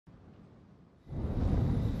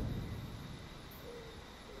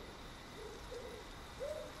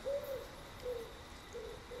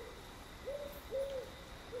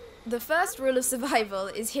The first rule of survival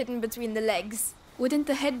is hidden between the legs. Wouldn't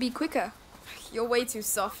the head be quicker? You're way too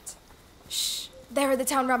soft. Shh, there are the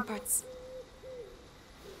town ramparts.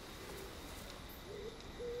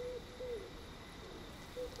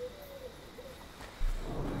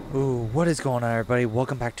 Ooh, what is going on, everybody?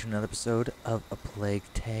 Welcome back to another episode of A Plague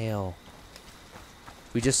Tale.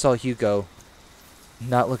 We just saw Hugo.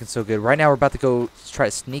 Not looking so good. Right now, we're about to go try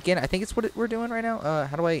to sneak in. I think it's what we're doing right now.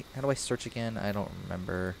 How do I search again? I don't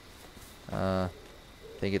remember. I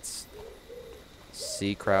think it's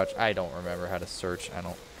C crouch. I don't remember how to search.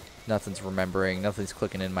 Nothing's remembering. Nothing's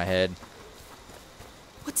clicking in my head.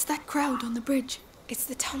 What's that crowd on the bridge? It's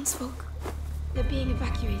the townsfolk. They're being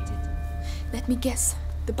evacuated. Let me guess.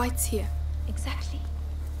 The bite's here. Exactly.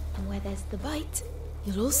 And where there's the bite,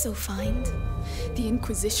 you'll also find the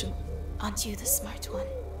Inquisition. Aren't you the smart one?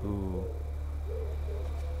 Ooh.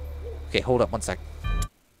 Okay, hold up one sec.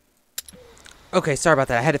 Okay, sorry about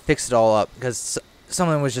that. I had to fix it all up because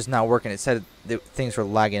something was just not working. It said that things were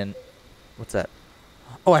lagging. What's that?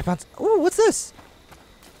 Oh, I found... Oh, what's this?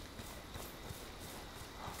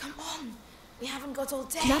 Come on. We haven't got all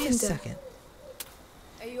day. Give me a second.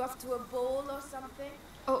 Are you off to a ball or something?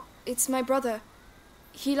 Oh, it's my brother.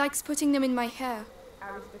 He likes putting them in my hair.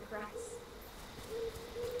 Aristocrats.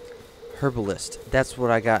 Herbalist. That's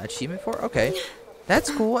what I got achievement for? Okay. That's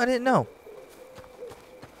cool. I didn't know.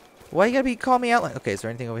 Why you gotta be calling me out like... Okay, is there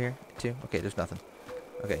anything over here too? Okay, there's nothing.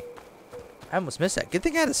 Okay. I almost missed that. Good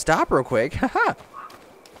thing I had to stop real quick. Haha.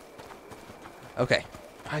 Okay.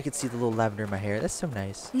 I could see the little lavender in my hair. That's so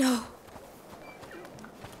nice. No.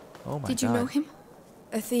 Oh my god. Did you know him?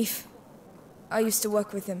 A thief. I used to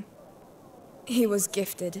work with him. He was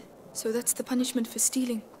gifted. So that's the punishment for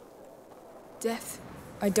stealing. Death.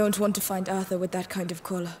 I don't want to find Arthur with that kind of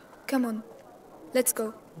collar. Come on. Let's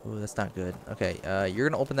go. Ooh, that's not good. Okay, you're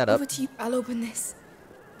gonna open that up. Over to you. I'll open this.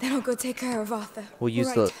 Then I'll go take care of Arthur. We'll use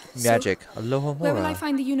Right. the magic. Aloha Where will I mora.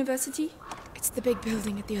 find the university? It's the big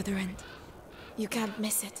building at the other end. You can't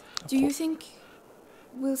miss it. Do you think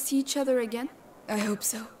we'll see each other again? I hope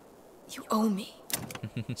so. You owe me.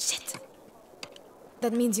 Shit.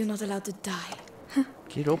 That means you're not allowed to die.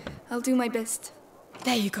 Get open. I'll do my best.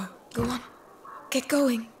 There you go. Go on. Get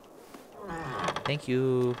going. Thank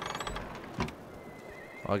you.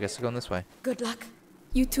 Well, I guess we're going this way. Good luck.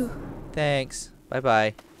 You too. Thanks.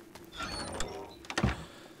 Bye-bye.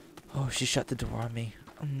 Oh, she shut the door on me.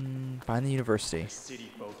 Find the university.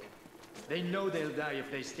 City folk. They know they'll die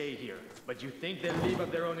if they stay here, but you think they'll leave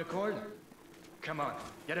of their own accord? Come on,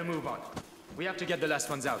 get a move on. We have to get the last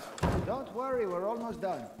ones out. Don't worry, we're almost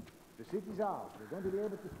done. The city's out. We're going to be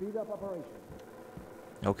able to speed up operations.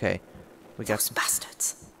 Okay. We got Those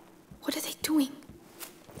bastards. What are they doing?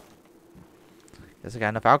 Guess I got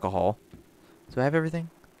enough alcohol. Do I have everything?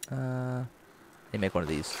 Let me make one of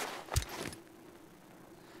these.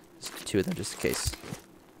 Just two of them just in case.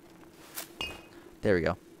 There we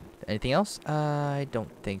go. Anything else? I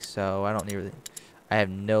don't think so. I don't need really... I have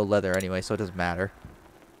no leather anyway, so it doesn't matter.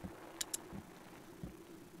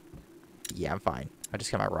 Yeah, I'm fine. I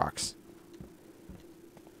just got my rocks.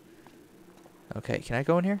 Okay, can I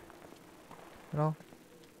go in here? At all?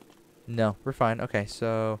 No, we're fine. Okay,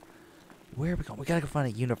 so... Where are we going? We gotta go find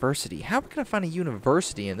a university. How are we gonna find a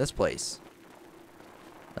university in this place?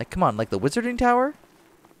 Like, come on, like the Wizarding Tower?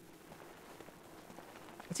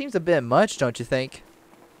 It seems a bit much, don't you think?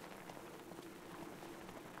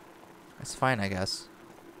 That's fine, I guess.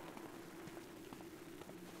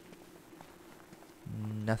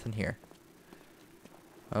 Nothing here.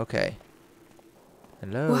 Okay.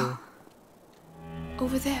 Hello? Wow.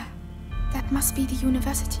 Over there. That must be the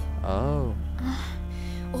university. Oh.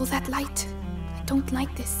 All that light. I don't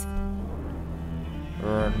like this.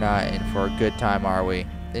 We're not in for a good time, are we?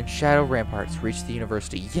 In Shadow Ramparts, reach the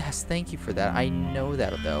university. Yes, thank you for that. I know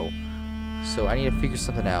that, though. So I need to figure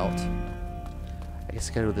something out. I guess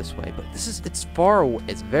I gotta go this way, but it's far away.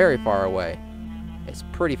 It's very far away. It's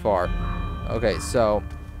pretty far. Okay, so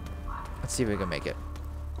let's see if we can make it.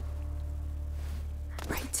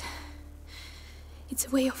 Right. It's a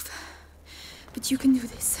way off. But you can do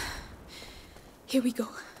this. Here we go.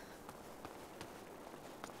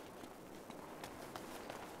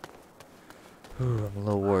 Ooh, I'm a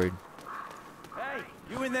little worried. Hey,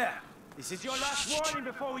 you in there! This is your last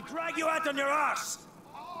warning before we drag you out on your arse!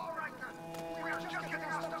 All right, then. We'll just get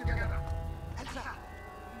our stuff together. Elsa,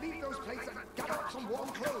 leave those plates and gather up some warm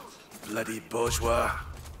clothes. Bloody bourgeois.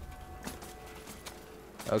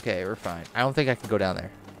 Okay, we're fine. I don't think I can go down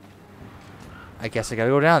there. I guess I gotta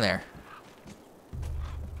go down there.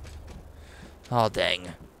 Oh, dang.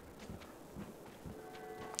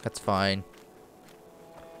 That's fine.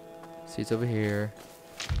 See, it's over here.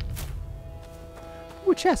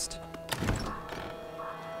 Ooh, a chest.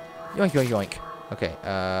 Yoink, yoink, yoink. Okay,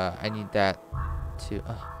 I need that to... is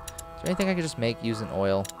there anything I could just make using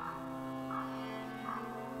oil?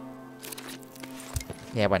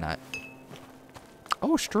 Yeah, why not?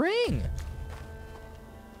 Oh, string!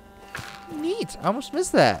 Neat. I almost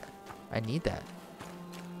missed that. I need that.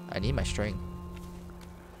 I need my string.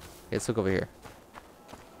 Okay, let's look over here.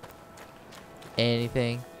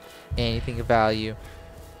 Anything? Anything of value?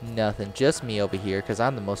 Nothing. Just me over here, because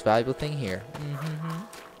I'm the most valuable thing here.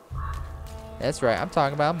 That's right. I'm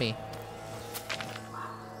talking about me.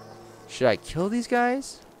 Should I kill these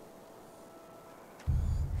guys?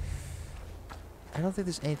 I don't think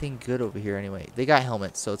there's anything good over here anyway. They got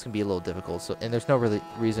helmets, so it's going to be a little difficult. So, and there's no really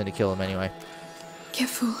reason to kill them anyway.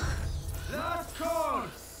 Careful. Last call!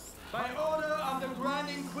 By order of the Grand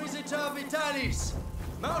Inquisitor Vitalis!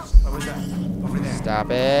 Mouse! What was that? Over there.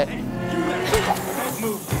 Stop it. Hey, you there! Don't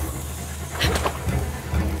move!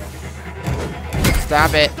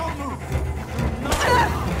 Stop it. Don't move!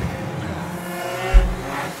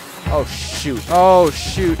 Oh, shoot. Oh,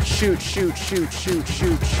 shoot, shoot, shoot, shoot, shoot,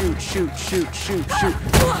 shoot, shoot, shoot, shoot, shoot, shoot.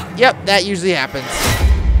 Yep, that usually happens.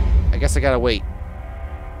 I guess I gotta wait.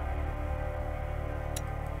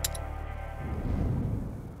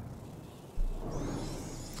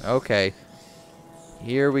 Okay.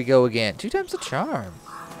 Here we go again. 2 times the charm.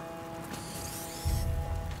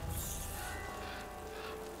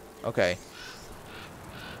 Okay.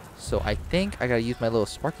 So I think I gotta use my little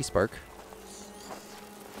Sparky Spark.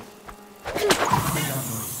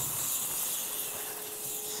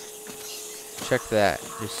 Check that.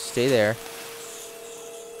 Just stay there.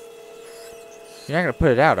 You're not gonna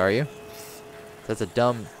put it out, are you? That's a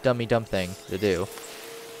dumb thing to do.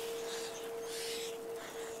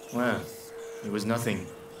 Well, it was nothing.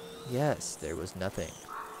 Yes, there was nothing.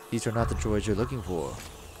 These are not the droids you're looking for.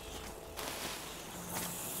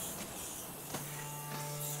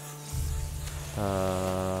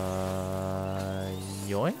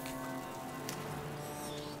 Yoink?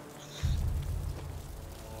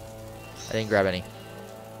 I didn't grab any.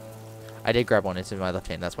 I did grab one. It's in my left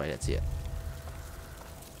hand. That's why I didn't see it.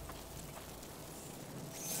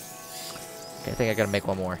 Okay, I think I gotta make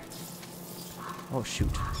one more. Oh, shoot.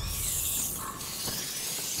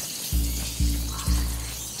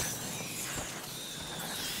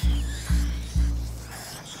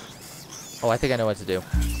 Oh, I think I know what to do.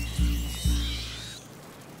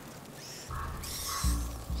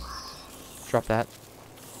 Drop that.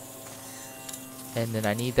 And then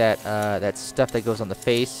I need that that stuff that goes on the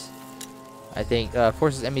face. I think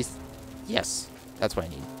forces enemies. Yes, that's what I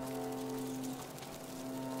need.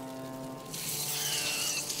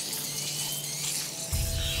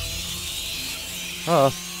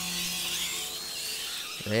 Oh,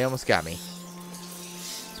 they almost got me.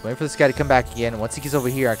 Just waiting for this guy to come back again. And once he gets over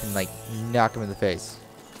here, I can like knock him in the face.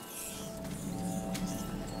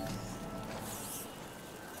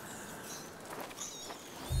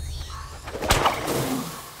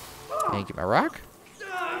 Can I get my rock?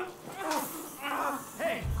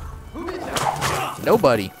 Hey, who did that?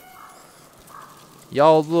 Nobody.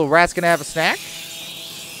 Y'all little rats gonna have a snack?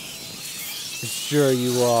 Sure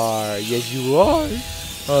you are. Yes, you are.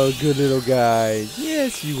 Oh, good little guys.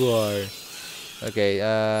 Yes, you are. Okay,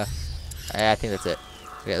 I think that's it.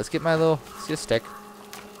 Okay, let's get let's get a stick.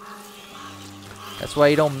 That's why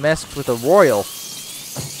you don't mess with a royal.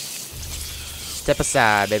 Step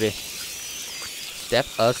aside, baby. Step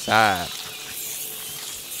aside.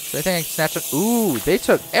 So I think I can snatch it. Ooh, they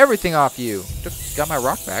took everything off you. Got my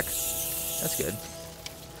rock back. That's good.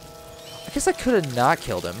 I guess I could have not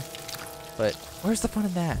killed him. But where's the fun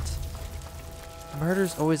in that?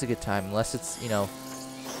 Murder's always a good time, unless it's, you know,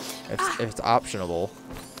 if it's optionable.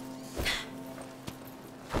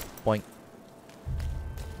 Boink.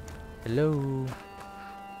 Hello.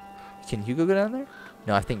 Can Hugo go down there?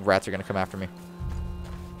 No, I think rats are gonna come after me.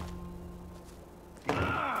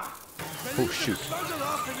 Oh shoot.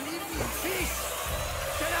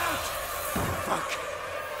 Get out! Fuck.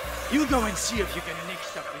 You go and see if you can nick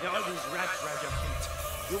stuff with all these rats around your feet.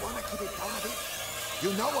 You want to keep it down a bit?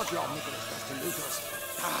 You know what Lord Nicholas does to looters.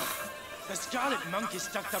 The Scarlet Monk is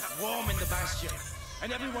tucked up warm in the bastion,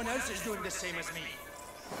 and everyone else is doing the same as me.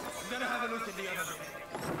 I'm gonna have a look at the other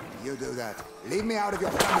building. You do that. Leave me out of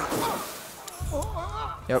your family.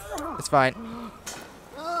 Yep, it's fine.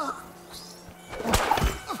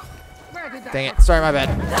 Dang it. Sorry, my bad.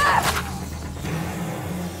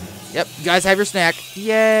 Yep, you guys have your snack.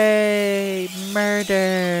 Yay!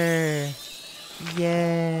 Murder!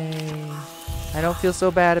 Yay! I don't feel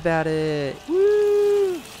so bad about it.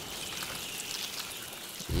 Woo!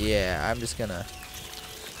 Yeah, I'm just gonna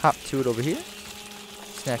hop to it over here.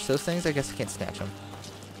 snatch those things. I guess I can't snatch them.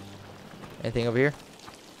 Anything over here?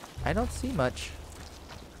 I don't see much.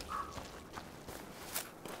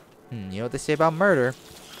 You know what they say about murder?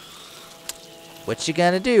 What you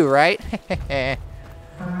gonna do, right?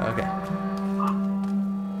 Okay.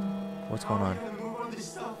 What's going on?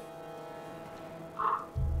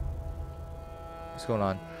 What's going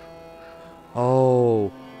on?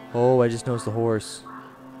 Oh, I just noticed the horse.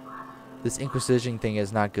 This Inquisition thing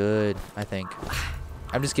is not good, I think.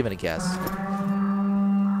 I'm just giving a guess.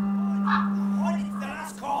 What is the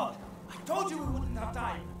last call? I told you we wouldn't have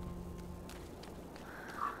time.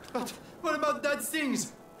 But what about that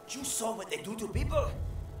things? You saw what they do to people?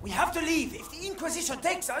 We have to leave. If the Inquisition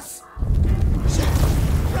takes us... Shit!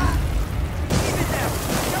 Run! Leave it there!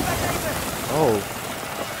 Come back later! Oh.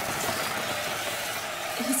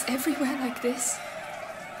 He's everywhere like this.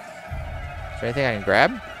 Is there anything I can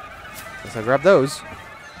grab? Guess I'll grab those.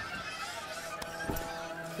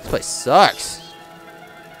 This place sucks.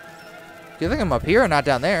 Do you think I'm up here or not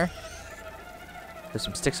down there? There's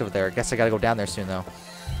some sticks over there. I guess I gotta go down there soon though.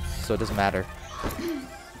 So it doesn't matter.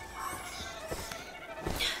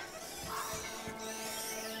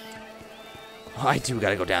 Oh, I do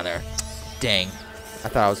gotta go down there. Dang. I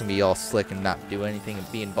thought I was gonna be all slick and not do anything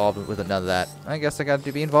and be involved with none of that. I guess I got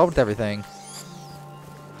to be involved with everything.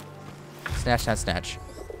 Snatch, snatch, snatch.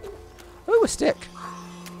 Ooh, a stick.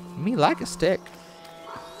 Me like a stick.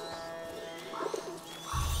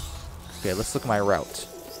 Okay, let's look at my route.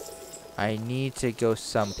 I need to go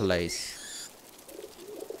someplace.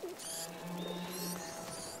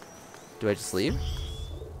 Do I just leave?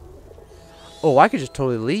 Oh, I could just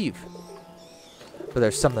totally leave. But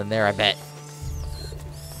there's something there, I bet.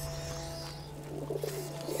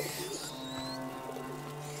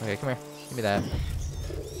 Okay, come here. Give me that.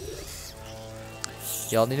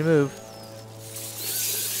 Y'all need to move.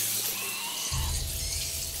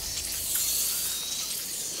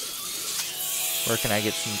 Where can I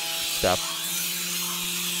get some stuff?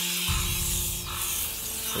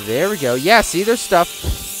 There we go. Yeah, see, there's stuff.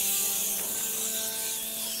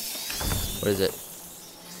 What is it?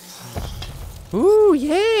 Ooh,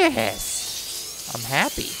 yes! I'm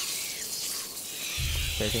happy.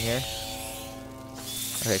 Is there anything here?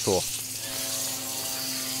 Okay, cool.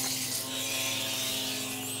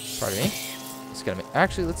 Pardon me. It's gonna make,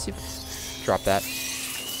 actually, let's see if drop that.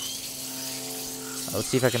 Let's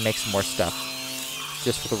see if I can make some more stuff.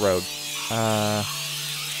 Just for the road.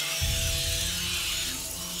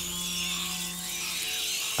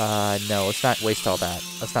 No, let's not waste all that.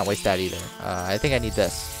 Let's not waste that either. I think I need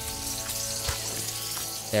this.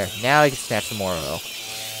 There, now I can snatch some more oil.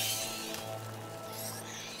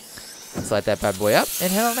 Let's light that bad boy up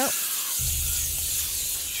and head on out.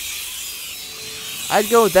 I'd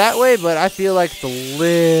go that way, but I feel like it's a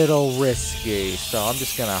little risky. So I'm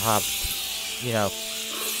just gonna hop, you know,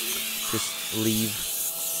 just leave.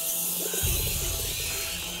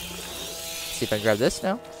 See if I can grab this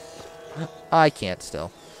now. I can't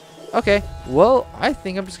still. Okay, well, I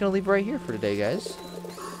think I'm just gonna leave right here for today, guys.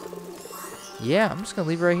 Yeah, I'm just gonna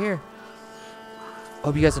leave right here.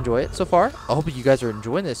 Hope you guys enjoy it so far. I hope you guys are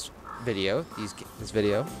enjoying this video,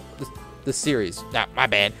 this series. Nah, my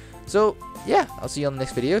bad. So yeah, I'll see you on the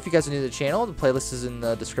next video. If you guys are new to the channel, the playlist is in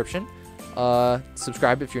the description.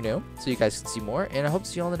 Subscribe if you're new, so you guys can see more. And I hope to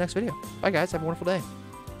see you all in the next video. Bye, guys. Have a wonderful day.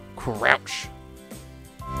 Crouch.